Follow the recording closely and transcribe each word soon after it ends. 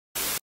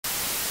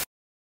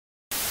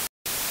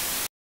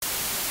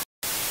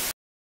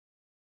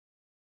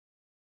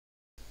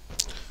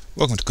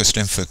Welcome to Chris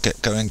Linford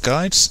Get Going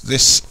Guides.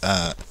 This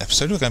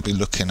episode we're going to be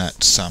looking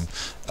at some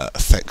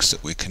effects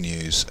that we can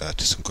use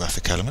to some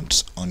graphic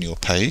elements on your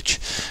page.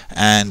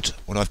 And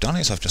what I've done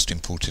is I've just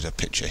imported a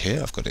picture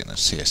here. I've got it in a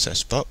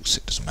CSS box.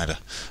 It doesn't matter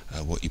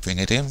what you bring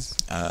it in,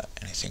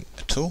 anything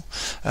at all.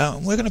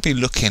 We're going to be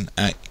looking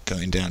at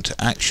going down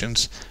to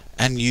actions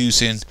and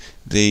using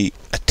the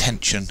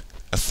attention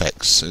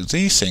effects. So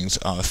these things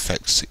are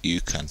effects that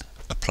you can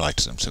apply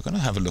to them. So we're going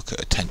to have a look at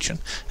attention,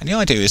 and the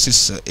idea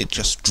is it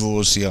just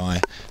draws the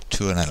eye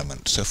to an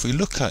element. So if we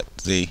look at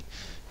the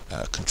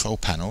control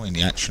panel in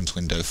the actions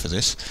window for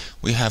this,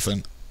 we have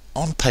an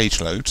on page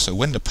load. So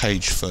when the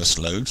page first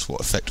loads,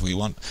 what effect do we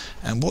want,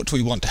 and what do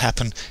we want to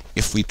happen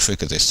if we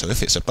trigger this? So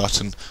if it's a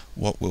button,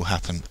 what will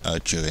happen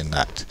during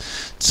that?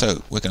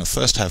 So we're going to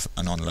first have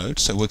an on load,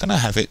 so we're going to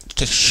have it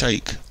to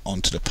shake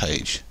onto the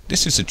page.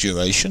 This is the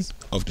duration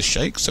of the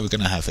shake, so we're going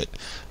to have it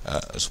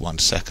as 1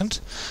 second.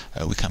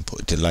 We can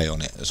put a delay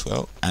on it as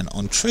well, and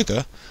on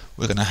trigger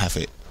we're going to have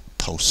it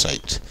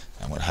pulsate,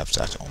 and we'll have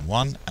that on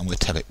 1, and we'll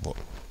tell it what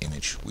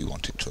image we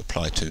want it to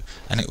apply to,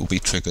 and it will be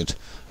triggered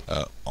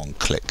on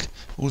click,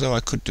 although I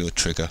could do a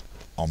trigger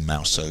on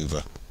mouse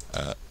over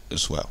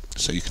as well,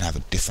 so you can have a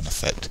different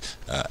effect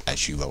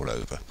as you roll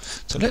over.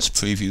 So let's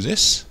preview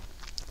this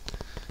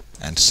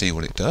and see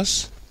what it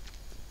does.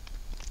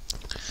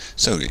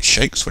 So it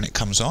shakes when it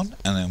comes on,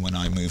 and then when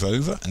I move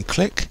over and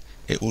click,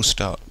 it will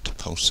start to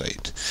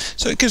pulsate.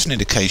 So it gives an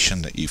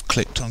indication that you've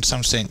clicked on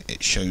something.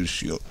 It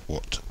shows you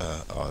what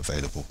are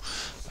available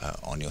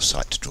on your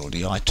site to draw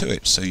the eye to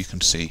it, so you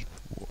can see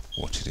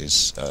what it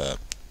is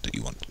that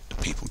you want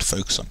people to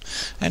focus on.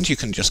 And you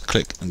can just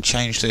click and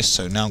change this.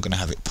 So now I'm going to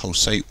have it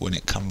pulsate when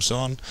it comes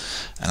on,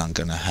 and I'm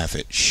going to have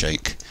it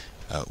shake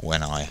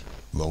when I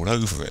roll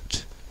over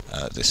it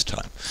this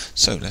time.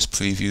 So let's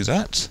preview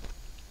that.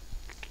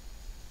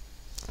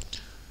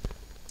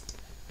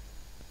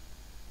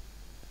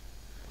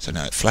 So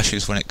now it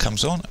flashes when it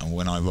comes on, and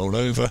when I roll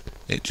over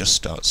it just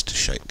starts to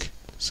shake.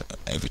 So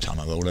every time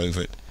I roll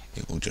over it,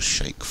 it will just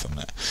shake from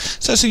there.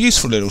 So it's a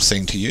useful little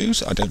thing to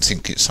use. I don't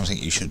think it's something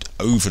you should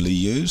overly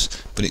use,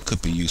 but it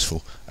could be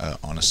useful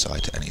on a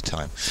site at any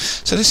time.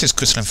 So this is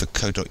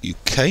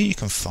chrislinford.co.uk. You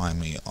can find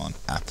me on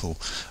Apple,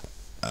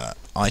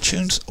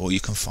 iTunes, or you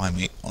can find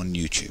me on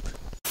YouTube.